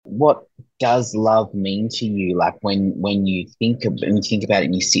what does love mean to you? Like when you think about it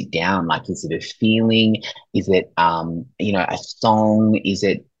and you sit down, like is it a feeling? Is it a song? Is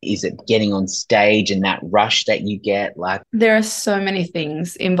it getting on stage and that rush that you get? Like, There are so many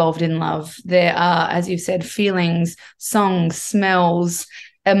things involved in love. There are, as you said, feelings, songs, smells,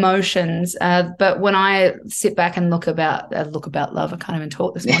 emotions. But when I sit back and look about love, I can't even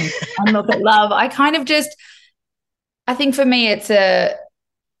talk this morning. And look at love. I kind of just, I think for me, it's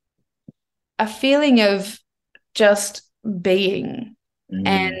a feeling of just being. mm,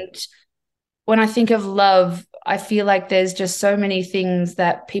 And when I think of love, I feel like there's just so many things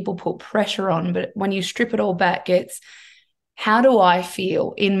that people put pressure on. But when you strip it all back, it's how do I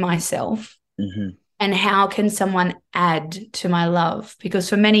feel in myself? mhm. And how can someone add to my love? Because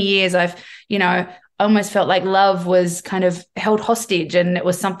for many years, almost felt like love was kind of held hostage and it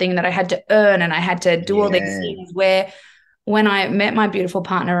was something that I had to earn and I had to do all these Yeah, things. Where when I met my beautiful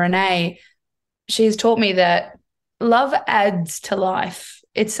partner, Renee, she's taught me that love adds to life.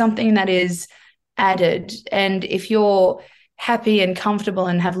 It's something that is added. And if you're happy and comfortable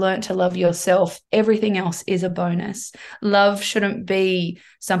and have learnt to love yourself, everything else is a bonus. Love shouldn't be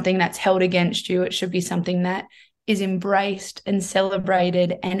something that's held against you. It should be something that is embraced and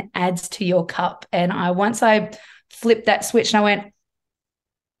celebrated and adds to your cup. And once I flipped that switch and I went,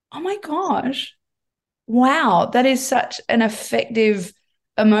 oh my gosh, wow, that is such an effective,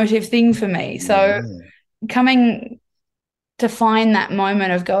 emotive thing for me. So yeah. coming to find that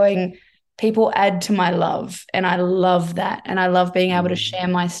moment of going, people add to my love. And I love that. And I love being able to Mm, share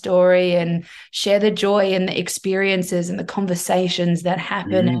my story and share the joy and the experiences and the conversations that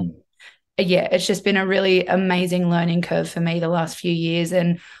happen. mm. And yeah, it's just been a really amazing learning curve for me the last few years.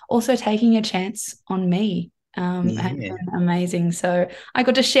 And also taking a chance on me has Yeah, been amazing. So I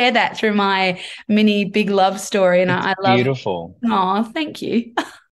got to share that through my mini big love story. And it's I love, beautiful. oh, thank you.